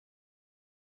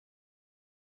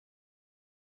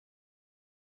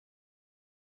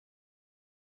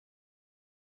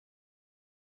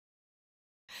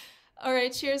All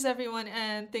right, cheers everyone,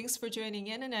 and thanks for joining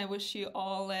in. And I wish you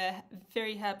all a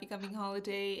very happy coming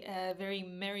holiday, a very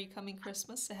merry coming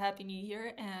Christmas, a happy New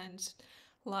Year, and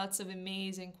lots of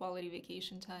amazing quality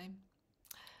vacation time.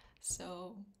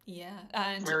 So yeah,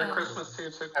 and Merry Christmas to you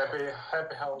too.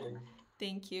 Happy holiday.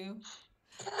 thank you.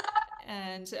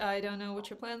 And I don't know what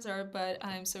your plans are, but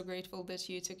I'm so grateful that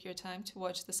you took your time to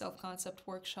watch the self concept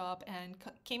workshop and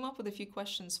came up with a few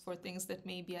questions for things that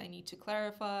maybe I need to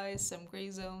clarify, some gray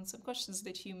zones, some questions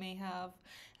that you may have,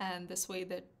 and this way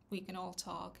that we can all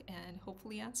talk and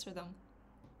hopefully answer them.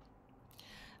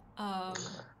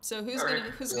 So Eric,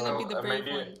 who's gonna be the brave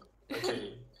maybe one?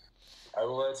 okay. I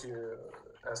will let you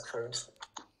ask first.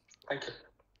 Thank you.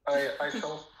 I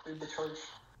shall lead the charge.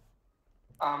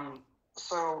 Um.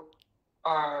 So,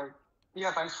 uh,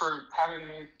 yeah. Thanks for having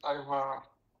me. I've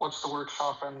watched the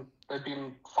workshop and I've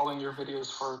been following your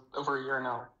videos for over a year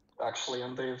now, actually,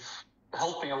 and they've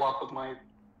helped me a lot with my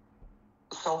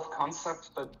self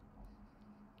concept. But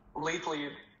lately,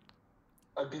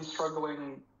 I've been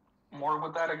struggling more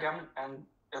with that again, and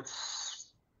it's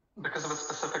because of a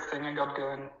specific thing I got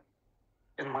going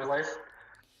in my life.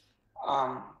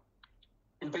 Um,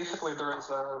 and basically, there is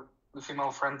a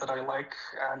female friend that I like,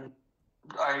 and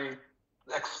I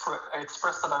I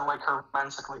expressed that I like her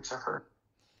romantically to her,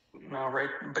 right?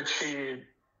 But she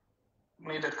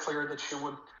made it clear that she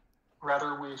would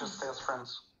rather we just stay as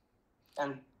friends,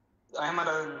 and I am at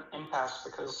an impasse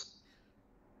because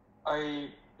I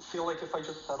feel like if I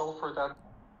just settle for that,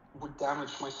 would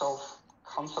damage my self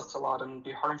concept a lot and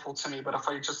be harmful to me. But if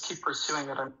I just keep pursuing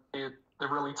it, I'm the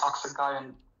really toxic guy,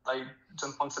 and I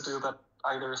don't want to do that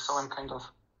either. So I'm kind of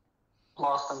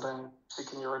lost, and I'm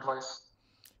seeking your advice.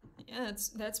 Yeah,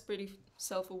 that's pretty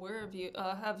self-aware of you.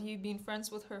 Have you been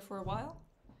friends with her for a while?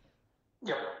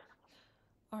 Yep.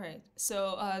 All right.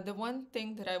 So the one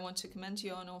thing that I want to commend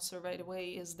you on also right away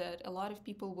is that a lot of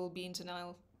people will be in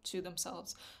denial to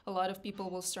themselves. A lot of people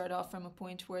will start off from a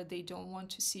point where they don't want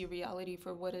to see reality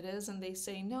for what it is and they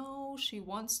say, no, she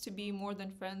wants to be more than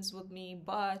friends with me,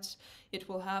 but it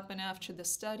will happen after the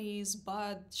studies,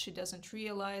 but she doesn't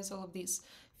realize all of these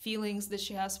feelings that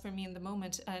she has for me in the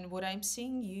moment. And what I'm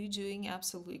seeing you doing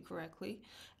absolutely correctly,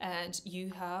 and you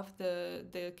have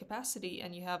the capacity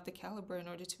and you have the caliber in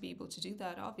order to be able to do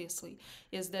that, obviously,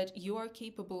 is that you are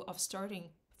capable of starting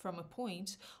from a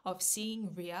point of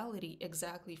seeing reality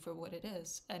exactly for what it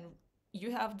is, and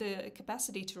you have the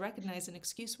capacity to recognize an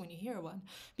excuse when you hear one,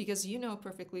 because you know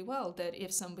perfectly well that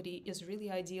if somebody is really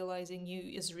idealizing you,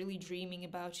 is really dreaming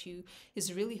about you,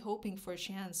 is really hoping for a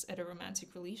chance at a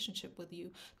romantic relationship with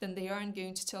you, then they aren't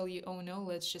going to tell you, oh no,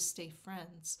 let's just stay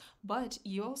friends. But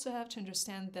you also have to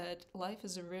understand that life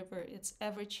is a river, it's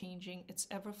ever changing, it's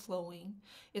ever flowing,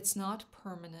 it's not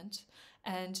permanent.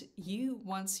 And you,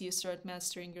 once you start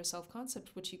mastering your self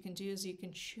concept, what you can do is you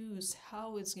can choose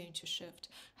how it's going to shift,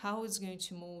 how it's going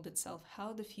to mold itself,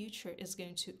 how the future is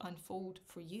going to unfold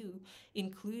for you,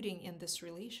 including in this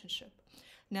relationship.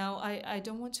 Now, I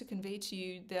don't want to convey to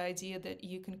you the idea that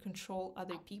you can control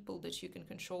other people, that you can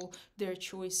control their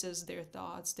choices, their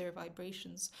thoughts, their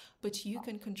vibrations, but you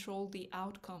can control the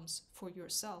outcomes for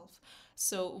yourself.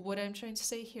 So, what I'm trying to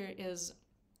say here is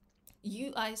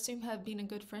you, I assume, have been a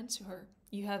good friend to her.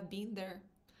 You have been there.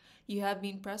 You have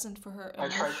been present for her I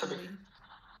tried to be. emotionally.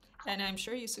 And I'm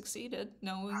sure you succeeded,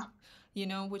 knowing,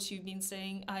 what you've been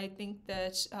saying. I think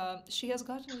that she has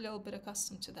gotten a little bit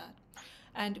accustomed to that.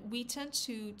 And we tend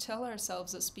to tell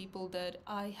ourselves as people that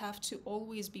I have to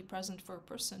always be present for a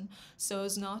person so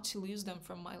as not to lose them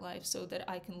from my life, so that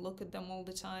I can look at them all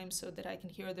the time, so that I can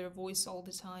hear their voice all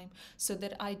the time, so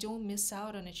that I don't miss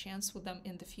out on a chance with them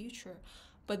in the future.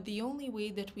 But the only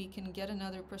way that we can get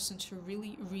another person to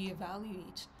really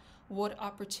reevaluate what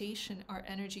apportation our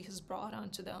energy has brought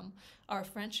onto them, our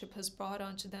friendship has brought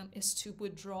onto them, is to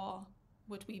withdraw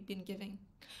what we've been giving.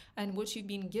 And what you've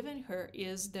been given her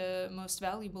is the most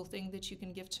valuable thing that you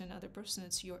can give to another person.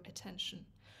 It's your attention.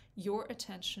 Your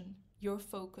attention, your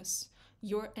focus,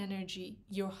 your energy,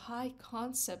 your high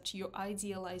concept, your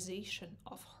idealization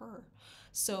of her.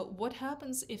 So, what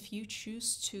happens if you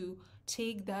choose to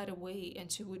take that away and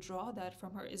to withdraw that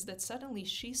from her is that suddenly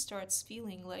she starts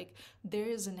feeling like there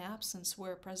is an absence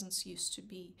where presence used to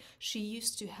be. She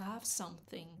used to have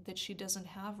something that she doesn't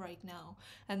have right now.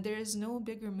 And there is no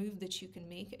bigger move that you can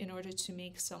make in order to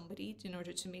make somebody, in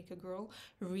order to make a girl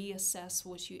reassess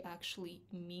what you actually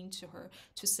mean to her.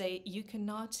 To say, you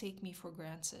cannot take me for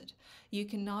granted. You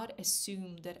cannot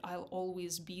assume that I'll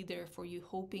always be there for you,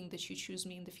 hoping that you choose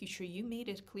me in the future. You made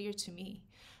it clear to me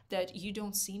that you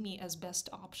don't see me as best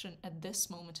option at this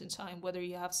moment in time, whether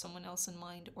you have someone else in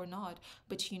mind or not.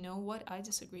 But you know what? I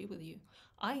disagree with you.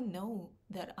 I know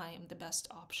that I am the best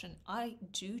option. I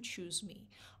do choose me.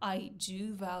 I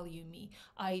do value me.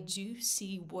 I do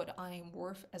see what I am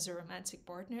worth as a romantic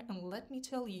partner. And let me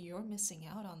tell you, you're missing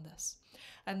out on this.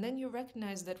 And then you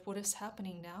recognize that what is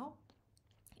happening now,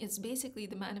 it's basically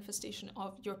the manifestation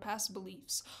of your past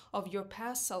beliefs, of your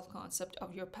past self concept,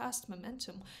 of your past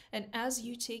momentum. And as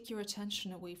you take your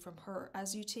attention away from her,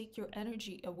 as you take your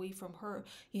energy away from her,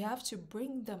 you have to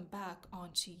bring them back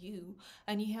onto you,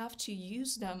 and you have to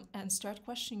use them and start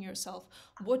questioning yourself.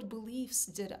 What beliefs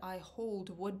did I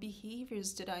hold? What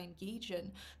behaviors did I engage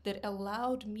in that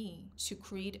allowed me to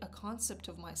create a concept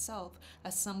of myself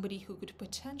as somebody who could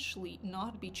potentially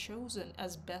not be chosen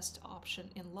as best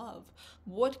option in love?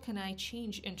 What can I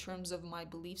change in terms of my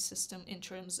belief system, in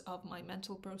terms of my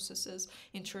mental processes,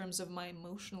 in terms of my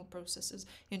emotional processes,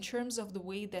 in terms of the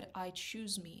way that I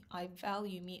choose me, I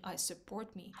value me, I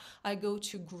support me. I go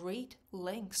to great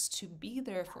lengths to be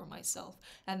there for myself,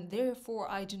 and therefore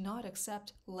I do not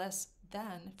accept less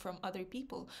than from other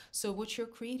people. So what you're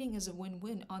creating is a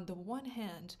win-win. On the one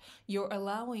hand, you're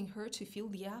allowing her to feel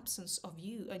the absence of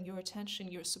you and your attention,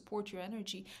 your support, your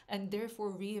energy, and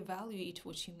therefore reevaluate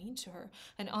what you mean to her.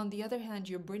 And on the other hand,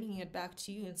 you're bringing it back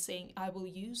to you and saying, I will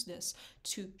use this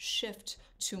to shift,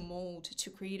 to mold, to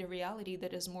create a reality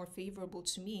that is more favorable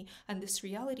to me. And this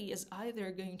reality is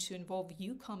either going to involve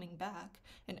you coming back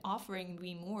and offering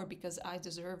me more because I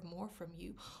deserve more from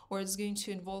you, or it's going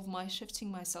to involve my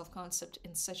shifting my self-concept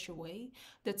in such a way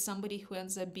that somebody who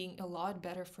ends up being a lot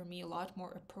better for me, a lot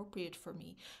more appropriate for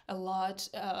me, a lot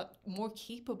more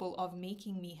capable of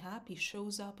making me happy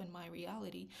shows up in my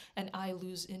reality, and I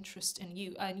lose interest in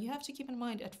you. And you have to keep in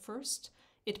mind, at first,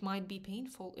 it might be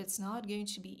painful. It's not going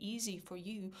to be easy for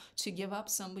you to give up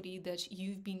somebody that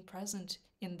you've been present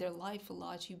in their life a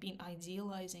lot. You've been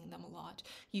idealizing them a lot.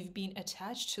 You've been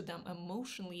attached to them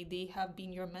emotionally. They have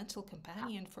been your mental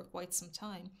companion for quite some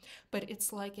time. But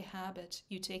it's like a habit.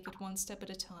 You take it one step at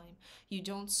a time. You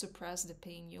don't suppress the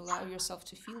pain. You allow yourself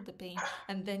to feel the pain,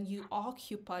 and then you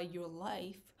occupy your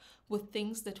life with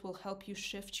things that will help you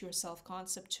shift your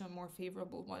self-concept to a more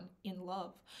favorable one in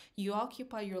love. You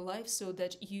occupy your life so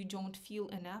that you don't feel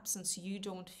an absence. You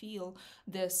don't feel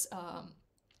this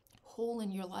hole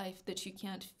in your life that you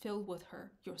can't fill with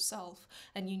her yourself,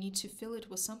 and you need to fill it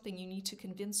with something. You need to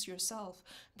convince yourself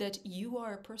that you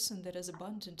are a person that is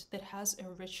abundant, that has a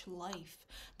rich life,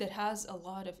 that has a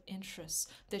lot of interests,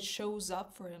 that shows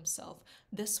up for himself.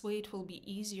 This way it will be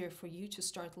easier for you to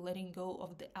start letting go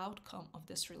of the outcome of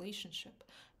this relationship.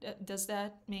 Does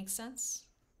that make sense?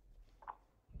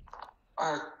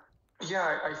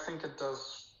 Yeah, I think it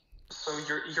does. So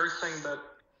you're saying that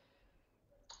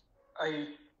I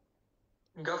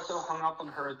got so hung up on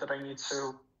her that I need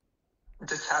to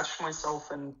detach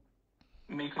myself and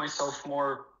make myself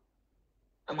more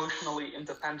emotionally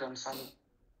independent.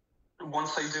 And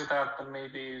once I do that, then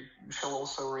maybe she'll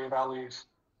also reevaluate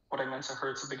what I meant to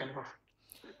her to begin with.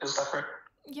 Is that right?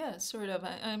 Yeah, sort of.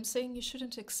 I'm saying you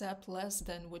shouldn't accept less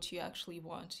than what you actually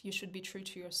want. You should be true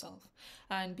to yourself.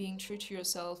 And being true to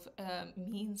yourself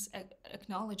means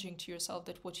acknowledging to yourself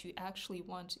that what you actually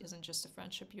want isn't just a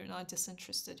friendship. You're not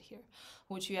disinterested here.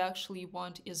 What you actually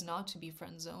want is not to be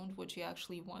friend zoned. What you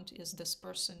actually want is this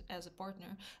person as a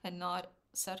partner, and not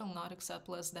settle, not accept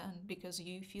less than because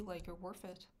you feel like you're worth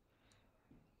it.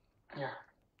 Yeah.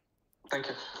 Thank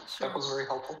you. Sure. That was very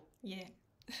helpful. Yeah.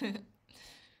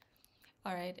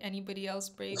 All right. Anybody else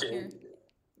brave here?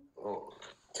 Oh,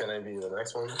 can I be the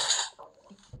next one?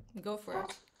 Go for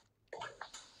it.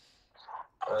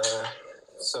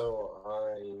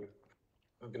 So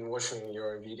I've been watching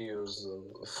your videos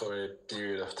for a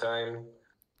period of time,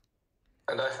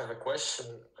 and I have a question,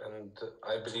 and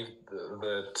I believe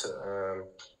that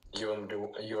you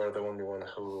are the only one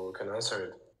who can answer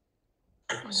it.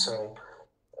 Mm-hmm. So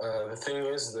the thing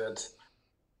is that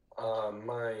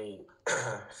my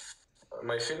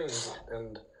my feelings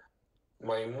and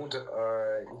my mood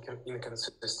are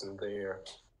inconsistent. They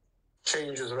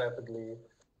changes rapidly,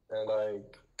 and I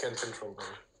can't control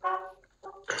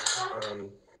them.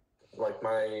 Like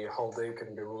my whole day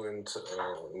can be ruined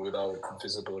without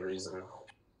visible reason,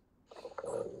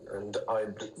 and I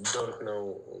don't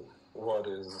know what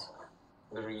is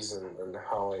the reason and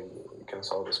how I can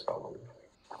solve this problem.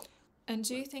 And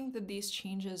do you think that these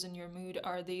changes in your mood,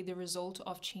 are they the result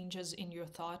of changes in your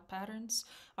thought patterns?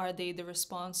 Are they the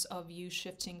response of you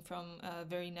shifting from a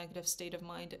very negative state of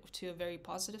mind to a very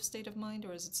positive state of mind,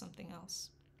 or is it something else?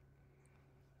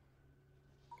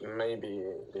 Maybe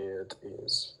it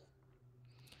is.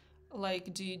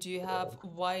 Like, do you have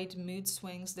wide mood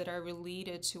swings that are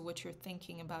related to what you're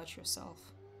thinking about yourself?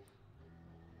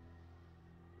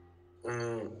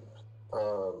 Mm,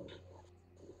 um,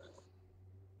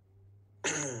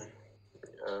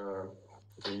 uh,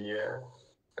 yeah,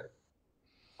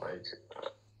 like,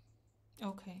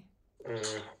 Okay.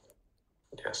 mm,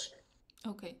 yes.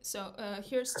 Okay, so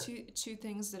here's two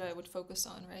things that I would focus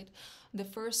on, right? The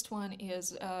first one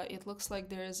is it looks like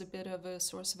there is a bit of a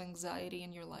source of anxiety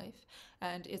in your life,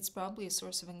 and it's probably a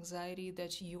source of anxiety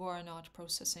that you are not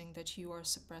processing, that you are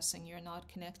suppressing, you're not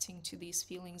connecting to these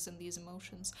feelings and these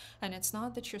emotions. And it's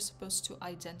not that you're supposed to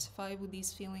identify with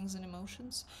these feelings and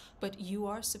emotions, but you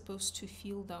are supposed to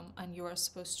feel them and you are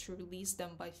supposed to release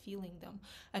them by feeling them.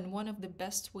 And one of the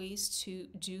best ways to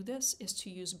do this is to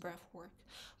use breath work.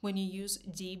 When you use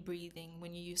deep breathing,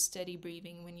 when you use steady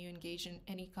breathing, when you engage in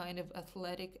any kind of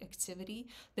athletic activity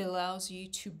that allows you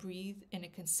to breathe in a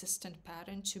consistent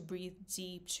pattern, to breathe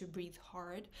deep, to breathe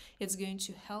hard, it's going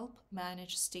to help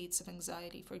manage states of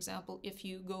anxiety. For example, if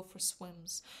you go for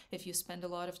swims, if you spend a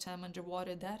lot of time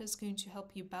underwater, that is going to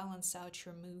help you balance out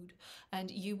your mood.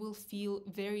 And you will feel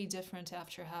very different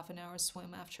after half an hour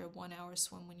swim, after a 1 hour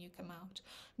swim when you come out.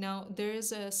 Now, there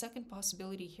is a second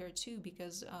possibility here too,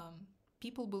 because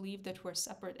people believe that we're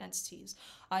separate entities.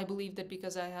 I believe that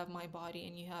because I have my body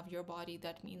and you have your body,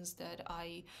 that means that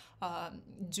I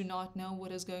do not know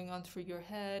what is going on through your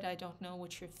head. I don't know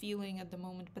what you're feeling at the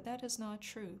moment, but that is not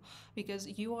true, because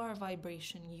you are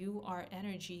vibration, you are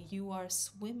energy, you are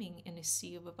swimming in a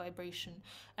sea of a vibration,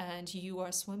 and you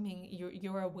are swimming,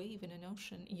 you're a wave in an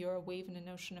ocean, you're a wave in an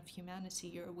ocean of humanity,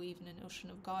 you're a wave in an ocean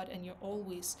of God, and you're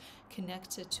always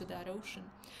connected to that ocean.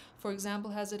 For example,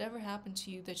 has it ever happened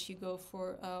to you that you go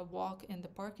for a walk in the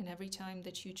park and every time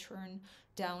that you turn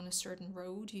down a certain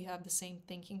road, you have the same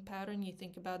thinking pattern, you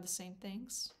think about the same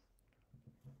things?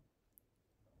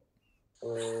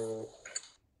 Mm,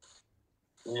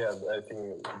 yeah, I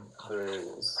think there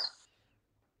is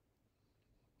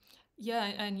Yeah,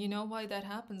 and you know why that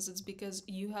happens? It's because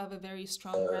you have a very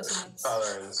strong resonance.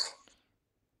 patterns.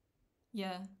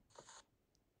 Yeah.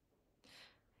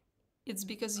 It's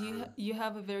because you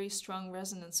have a very strong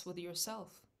resonance with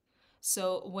yourself.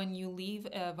 So when you leave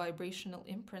a vibrational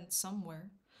imprint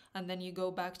somewhere, and then you go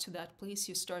back to that place,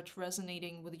 you start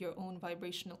resonating with your own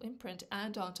vibrational imprint.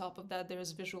 And on top of that,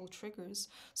 there's visual triggers.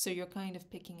 So you're kind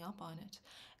of picking up on it.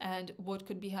 And what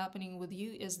could be happening with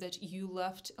you is that you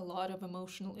left a lot of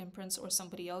emotional imprints, or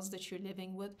somebody else that you're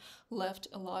living with left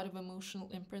a lot of emotional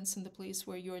imprints in the place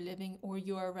where you're living, or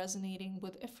you are resonating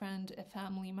with a friend, a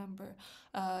family member,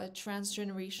 a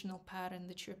transgenerational pattern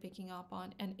that you're picking up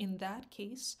on. And in that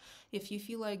case, if you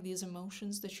feel like these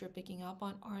emotions that you're picking up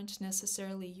on aren't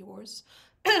necessarily yours,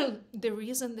 the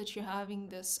reason that you're having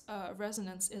this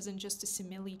resonance isn't just a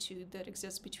similitude that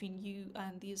exists between you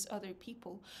and these other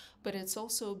people, but it's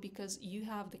also because you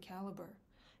have the caliber,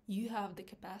 you have the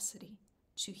capacity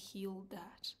to heal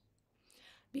that.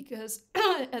 Because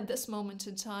at this moment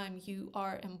in time, you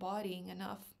are embodying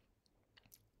enough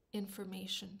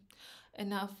information,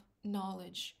 enough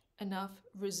knowledge, enough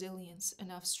resilience,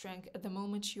 enough strength. At the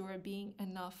moment, you are being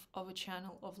enough of a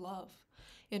channel of love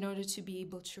in order to be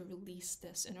able to release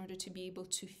this, in order to be able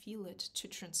to feel it, to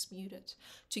transmute it,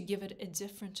 to give it a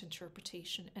different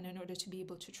interpretation, and in order to be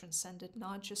able to transcend it,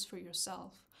 not just for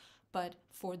yourself, but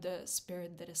for the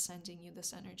spirit that is sending you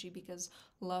this energy, because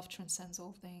love transcends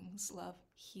all things, love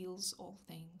heals all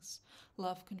things,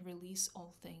 love can release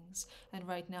all things. And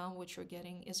right now, what you're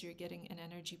getting is you're getting an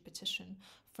energy petition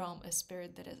from a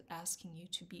spirit that is asking you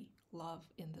to be love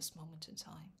in this moment in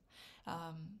time.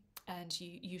 And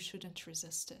you shouldn't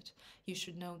resist it. You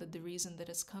should know that the reason that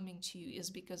it's coming to you is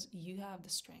because you have the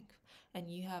strength and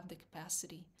you have the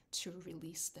capacity to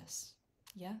release this.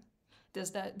 Yeah?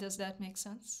 Does that make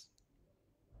sense?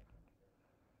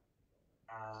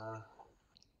 Uh,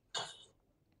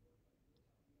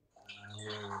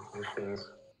 yeah, I think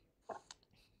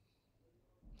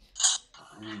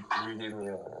you give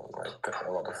me like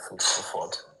a lot of food for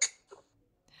thought.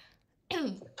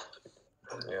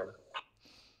 Yeah.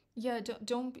 Yeah,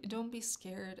 don't be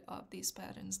scared of these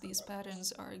patterns. These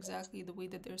patterns are exactly the way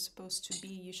that they're supposed to be.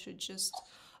 You should just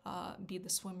be the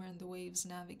swimmer in the waves,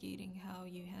 navigating how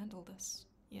you handle this.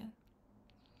 Yeah.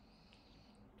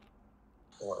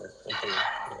 Well, okay.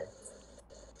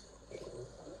 Yeah.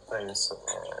 Thanks.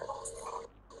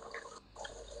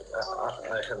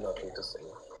 I have nothing to say.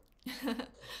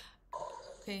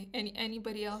 Okay.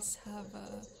 Anybody else have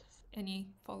any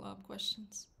follow-up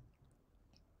questions?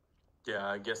 Yeah,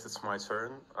 I guess it's my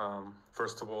turn.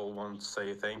 First of all, want to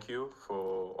say thank you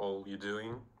for all you're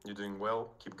doing. You're doing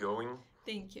well. Keep going.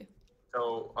 Thank you.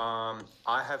 So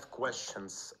I have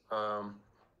questions.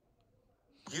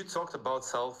 You talked about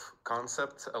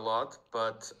self-concept a lot,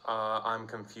 but I'm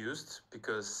confused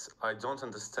because I don't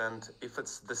understand if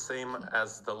it's the same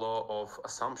as the law of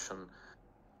assumption.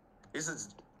 Is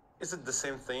it the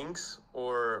same things,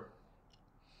 or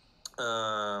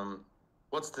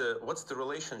what's the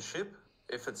relationship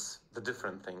if it's the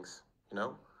different things? You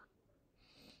know?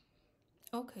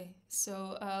 Okay,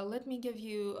 so let me give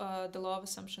you the law of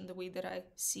assumption the way that I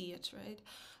see it, right?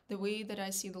 The way that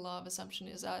I see the law of assumption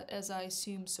is that as I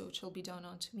assume, so it shall be done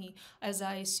unto me. As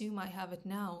I assume I have it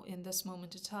now in this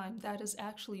moment of time, that is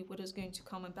actually what is going to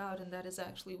come about, and that is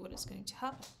actually what is going to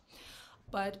happen.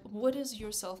 But what is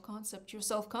your self concept? Your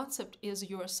self concept is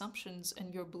your assumptions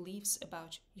and your beliefs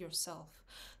about yourself.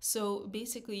 So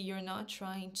basically, you're not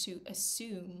trying to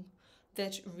assume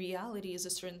that reality is a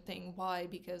certain thing. Why?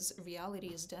 Because reality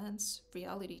is dense.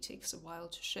 Reality takes a while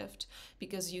to shift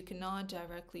because you cannot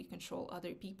directly control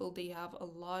other people. They have a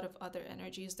lot of other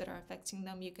energies that are affecting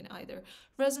them. You can either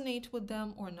resonate with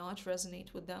them or not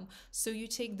resonate with them. So you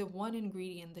take the one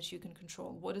ingredient that you can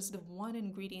control. What is the one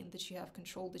ingredient that you have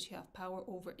control, that you have power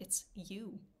over? It's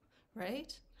you,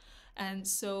 right? And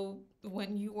so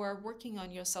when you are working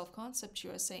on your self concept,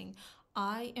 you are saying,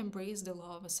 I embrace the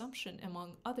law of assumption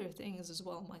among other things as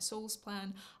well. My soul's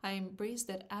plan, I embrace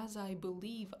that as I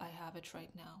believe I have it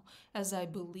right now, as I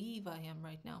believe I am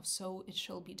right now, so it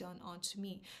shall be done unto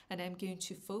me. And I'm going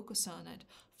to focus on it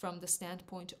from the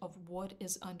standpoint of what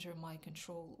is under my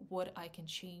control, what I can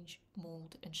change,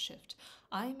 mold, and shift.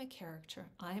 I am a character.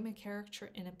 I am a character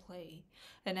in a play,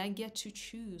 and I get to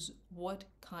choose what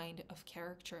kind of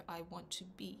character I want to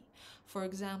be. For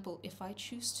example, if I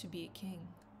choose to be a king,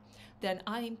 then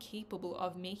I am capable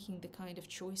of making the kind of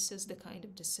choices, the kind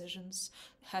of decisions,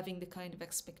 having the kind of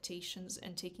expectations,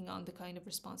 and taking on the kind of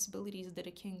responsibilities that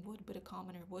a king would, but a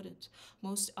commoner wouldn't.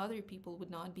 Most other people would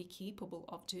not be capable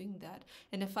of doing that.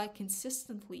 And if I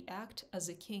consistently act as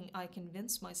a king, I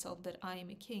convince myself that I am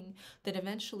a king, that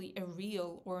eventually a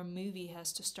reel or a movie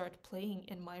has to start playing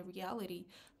in my reality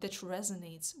that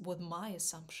resonates with my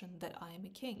assumption that I am a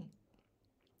king.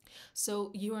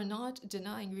 So you are not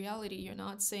denying reality. You're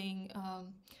not saying,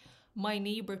 my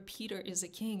neighbor Peter is a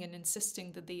king and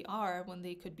insisting that they are when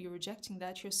they could be rejecting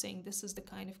that. You're saying, this is the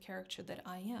kind of character that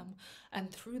I am.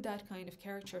 And through that kind of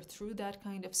character, through that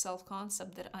kind of self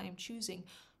concept that I am choosing,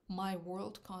 my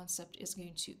world concept is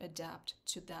going to adapt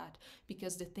to that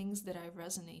because the things that I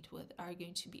resonate with are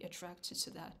going to be attracted to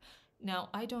that. Now,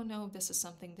 I don't know if this is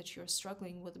something that you're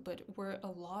struggling with, but where a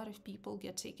lot of people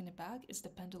get taken aback is the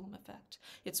pendulum effect.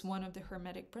 It's one of the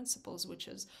Hermetic principles, which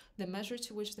is the measure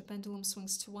to which the pendulum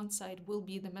swings to one side will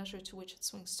be the measure to which it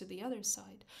swings to the other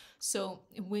side. So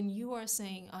when you are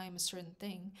saying, I am a certain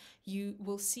thing, you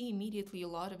will see immediately a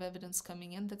lot of evidence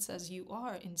coming in that says you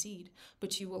are indeed,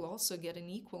 but you will also get an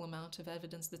equal amount of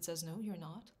evidence that says, no, you're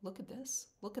not. Look at this.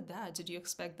 Look at that. Did you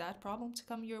expect that problem to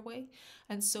come your way?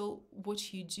 And so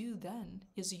what you do then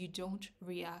is you don't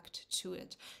react to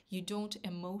it. You don't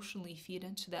emotionally feed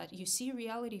into that. You see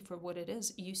reality for what it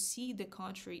is. You see the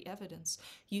contrary evidence.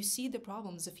 You see the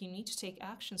problems. If you need to take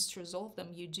actions to resolve them,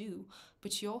 you do.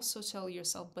 But you also tell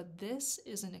yourself, but this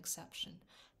is an exception.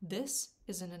 This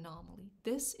is an anomaly.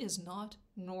 This is not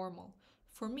normal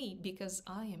for me because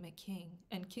I am a king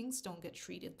and kings don't get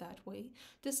treated that way.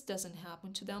 This doesn't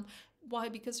happen to them. Why?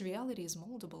 Because reality is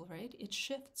moldable, right? It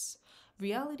shifts.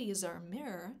 Reality is our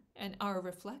mirror and our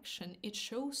reflection. It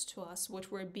shows to us what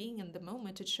we're being in the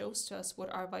moment. It shows to us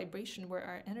what our vibration, where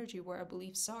our energy, where our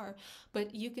beliefs are.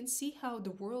 But you can see how the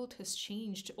world has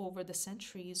changed over the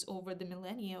centuries, over the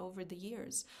millennia, over the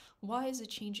years. Why is it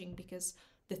changing? Because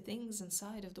the things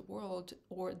inside of the world,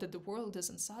 or that the world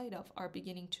is inside of, are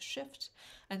beginning to shift.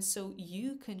 And so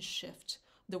you can shift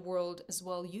the world as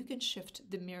well. You can shift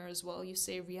the mirror as well. You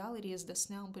say reality is this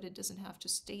now, but it doesn't have to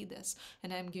stay this.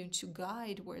 And I'm going to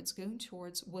guide where it's going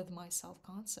towards with my self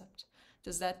concept.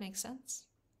 Does that make sense?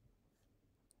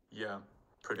 Yeah,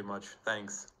 pretty much.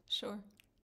 Thanks. Sure.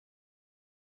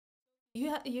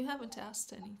 You haven't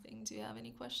asked anything. Do you have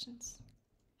any questions?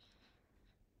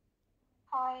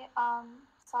 Hi,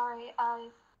 sorry,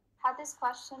 I've had this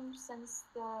question since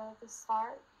the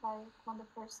start, like when the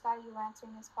first guy you were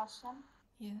answering this question.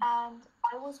 Yeah. And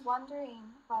I was wondering,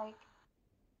 like,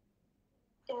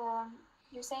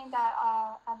 you're saying that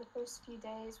at the first few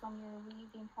days when you're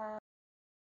leaving her,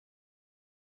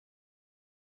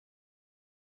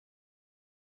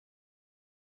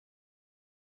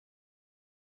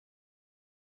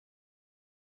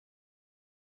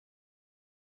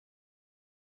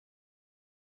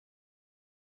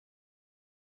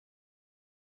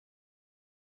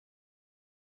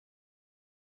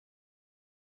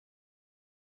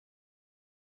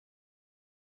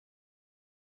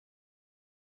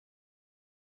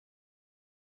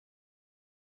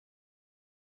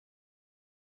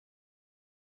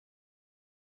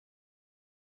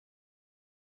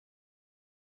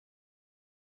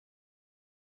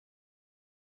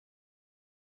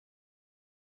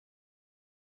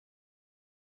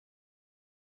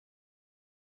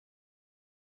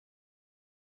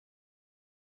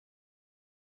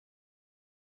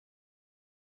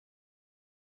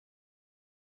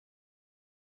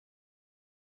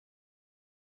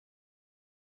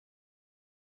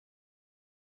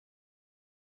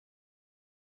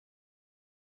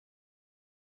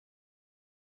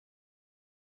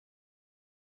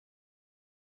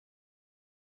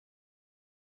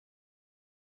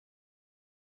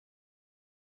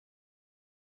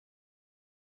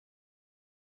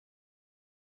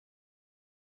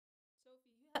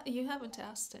 You haven't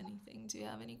asked anything. Do you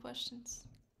have any questions?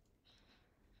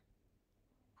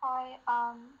 Hi,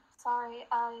 sorry,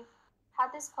 I've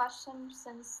had this question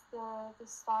since the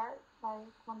start, like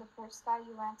when the first guy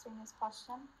you were answering his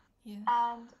question, Yeah.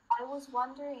 and I was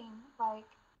wondering, like,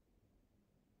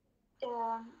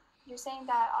 um, you're saying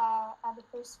that at the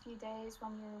first few days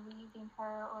when you're leaving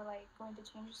her or like going to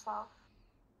change yourself,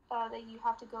 that you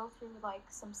have to go through like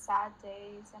some sad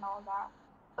days and all that.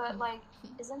 But like,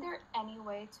 isn't there any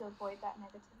way to avoid that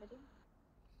negativity?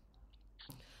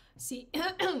 See,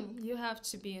 you have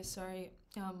to be, sorry,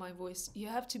 my voice, you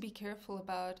have to be careful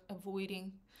about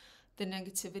avoiding the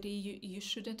negativity. You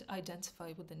shouldn't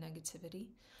identify with the negativity,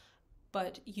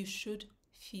 but you should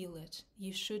feel it.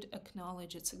 You should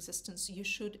acknowledge its existence. You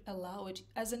should allow it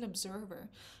as an observer,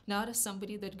 not as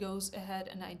somebody that goes ahead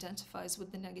and identifies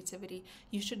with the negativity.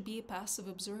 You should be a passive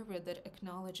observer that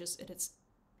acknowledges it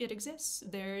exists.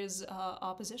 There is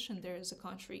opposition, there is a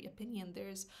contrary opinion,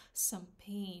 there's some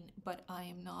pain, but I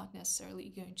am not necessarily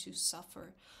going to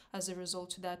suffer as a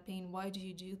result of that pain. Why do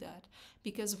you do that?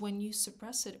 Because when you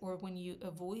suppress it or when you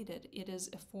avoid it, it is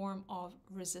a form of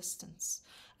resistance,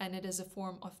 and it is a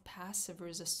form of passive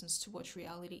resistance to what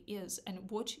reality is. And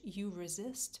what you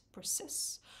resist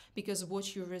persists, because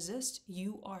what you resist,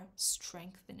 you are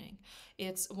strengthening.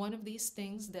 It's one of these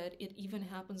things that it even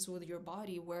happens with your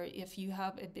body, where if you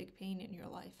have a big pain in your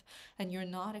life and you're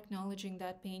not acknowledging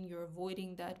that pain, you're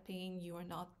avoiding that pain, you are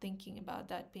not thinking about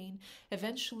that pain,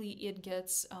 eventually it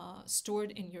gets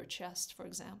stored in your chest, for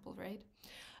example, right?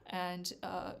 And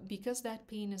because that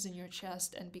pain is in your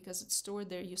chest and because it's stored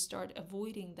there, you start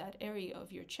avoiding that area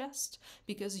of your chest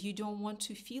because you don't want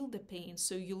to feel the pain.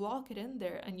 So you lock it in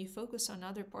there and you focus on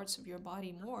other parts of your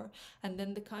body more. And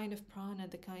then the kind of prana,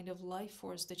 the kind of life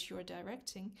force that you're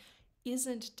directing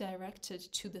isn't directed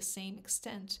to the same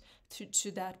extent to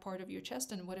that part of your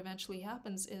chest. And what eventually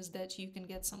happens is that you can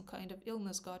get some kind of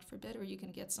illness, God forbid, or you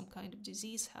can get some kind of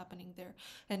disease happening there.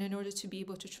 And in order to be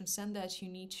able to transcend that, you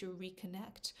need to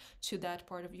reconnect to that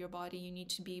part of your body. You need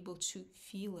to be able to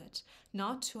feel it,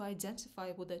 not to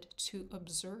identify with it, to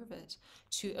observe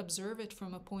it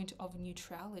from a point of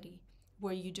neutrality,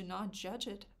 where you do not judge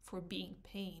it for being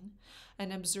pain.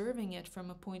 And observing it from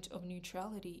a point of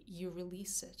neutrality, you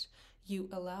release it. You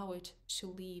allow it to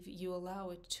leave. You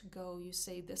allow it to go. You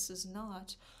say, this is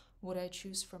not what I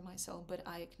choose for myself, but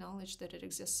I acknowledge that it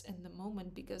exists in the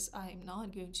moment because I am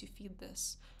not going to feed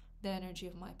this the energy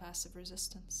of my passive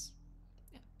resistance.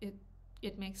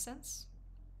 It makes sense?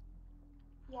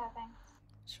 Yeah, thanks.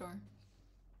 Sure.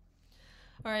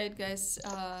 All right, guys.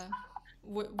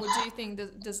 What do you think?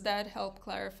 Does that help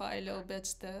clarify a little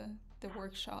bit the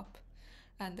workshop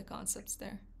and the concepts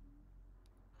there?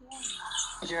 Yeah.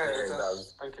 Yeah, it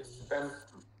does. Thank you. And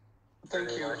thank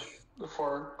you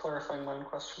for clarifying my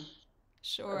question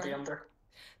Sure. at the end there.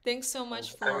 Thanks so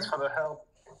much Thanks for the help.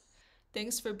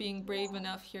 Thanks for being brave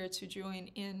enough here to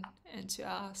join in and to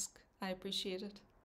ask. I appreciate it.